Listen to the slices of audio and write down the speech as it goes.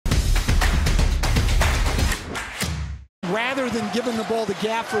rather than giving the ball to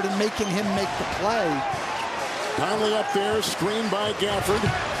Gafford and making him make the play. Conley up there, screened by Gafford.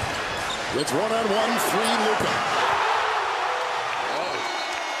 It's one-on-one, three, LUKA.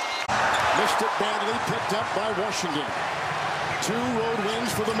 Missed it badly, picked up by Washington. 2 road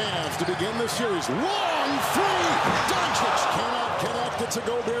wins for the Mavs to begin the series. Long three! DONCIC cannot connect. It's a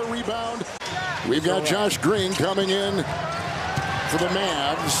Gobert rebound. We've got Josh Green coming in for the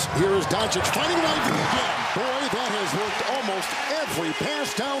Mavs. Here is DONCIC finding Lively again. Boy, that has worked almost every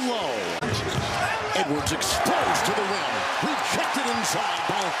pass down low. Edwards exposed to the rim. Rejected inside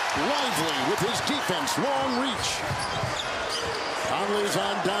by Lively with his defense. Long reach. Conley's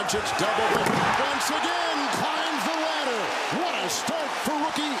on DONCIC, double it. Once again, climbs the ladder. What a start for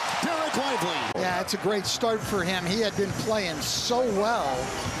rookie Derek Lively. Yeah, it's a great start for him. He had been playing so well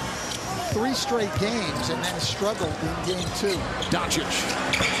 3 straight games and then struggled in game 2. DONCIC.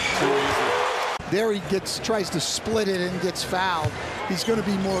 There he tries to split it and gets fouled. He's going to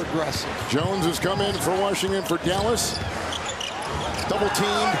be more aggressive. Jones has come in for Washington for Dallas. Double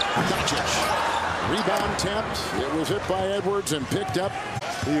teamed, DONCIC. Rebound tapped. It was hit by Edwards and picked up.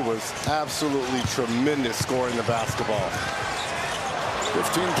 He was absolutely tremendous scoring the basketball.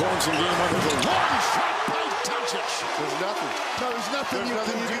 15 points in game 1. There's a long shot by DONCIC. There's nothing. No, there's nothing you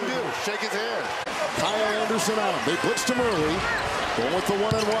can do. Shake his hand. Kyle Anderson on him. They blitzed him early. Going with the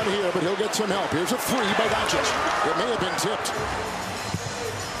one-on-one here, but he'll get some help. Here's a 3 by DONCIC. It may have been tipped.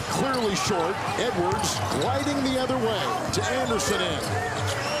 Clearly short. Edwards gliding the other way to Anderson in.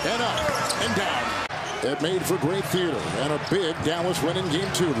 And up and down. It made for great theater and a big Dallas win in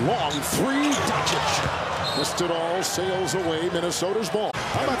game 2. Long 3, DONCIC. Missed it all, sails away, Minnesota's ball.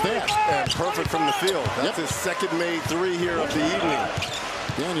 How about that? And perfect from the field. That's his second made 3 here of the evening.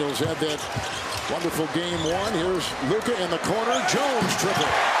 Daniels had that wonderful game 1. Here's LUKA in the corner. Jones triple.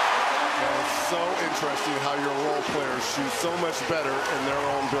 It's so interesting how your role players shoot so much better in their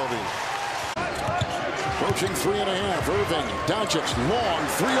own building. Approaching 3.5. Irving, DONCIC, long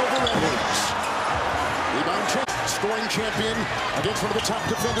 3 over Edwards. Rebound check. Scoring champion against one of the top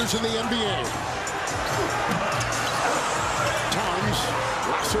defenders in the NBA. Towns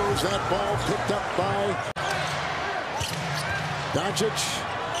lassos that ball, picked up by DONCIC.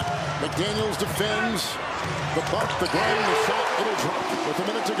 McDaniels defends. The buck, the grind, the shot, it'll drop with a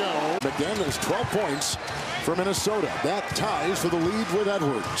minute to go. McDaniels 12 points for Minnesota. That ties for the lead with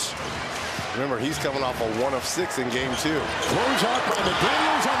Edwards. Remember, he's coming off a 1 of 6 in game 2. Close out by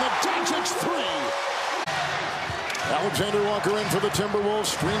McDaniels on the DONCIC 3. Alexander Walker in for the Timberwolves.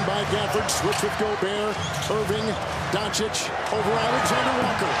 Screened by Gafford. Switch with Gobert. Irving, DONCIC over Alexander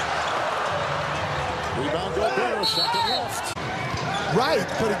Walker. Rebound Gobert, a second left. Right,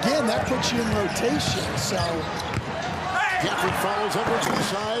 but again, that puts you in rotation, so. Gafford follows Edwards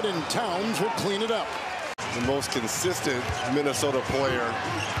inside, and Towns will clean it up. The most consistent Minnesota player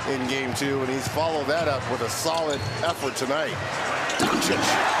in game 2, and he's followed that up with a solid effort tonight. DONCIC.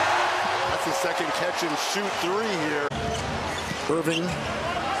 That's his second catch and shoot 3 here. Irving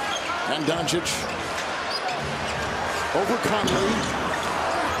and DONCIC over Conley.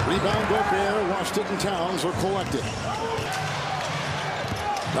 Rebound Gobert, Washington Towns will collect it.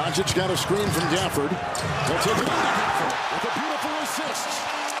 DONCIC got a screen from Gafford. He'll take it into Gafford with a beautiful assist.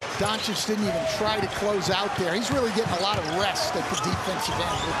 DONCIC didn't even try to close out there. He's really getting a lot of rest at the defensive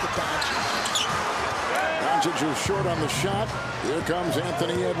end with the DONCIC. DONCIC is short on the shot. Here comes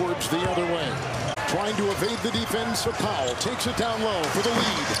Anthony Edwards the other way. Trying to evade the defense of Powell. Takes it down low for the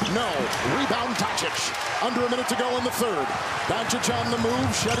lead. No. Rebound DONCIC. Under a minute to go in the 3rd. DONCIC on the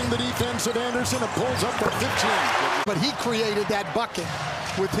move, shutting the defense of Anderson. And pulls up for 15. But he created that bucket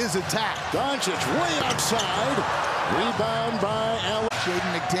with his attack. DONCIC way outside. Rebound by Allen.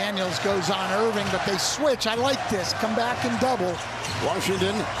 Jaden McDaniels goes on Irving, but they switch. I like this. Come back and double.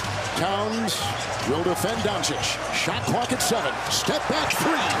 Washington, Towns will defend DONCIC. Shot clock at 7. Step back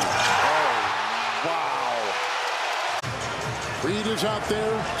 3. Oh, wow. Reed is out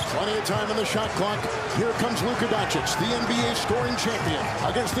there. Plenty of time on the shot clock. Here comes Luka Doncic, the NBA scoring champion,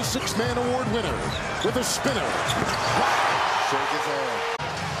 against the 6-man award winner with a spinner. Shake his hand.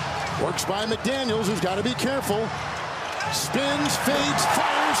 Works by McDaniels, who's got to be careful. Spins, fades,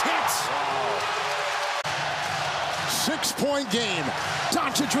 fires, hits. 6-point game.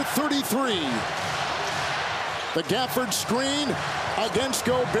 DONCIC with 33. The Gafford screen against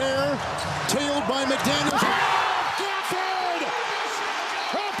Gobert. Tailed by McDaniels. Oh, Gafford!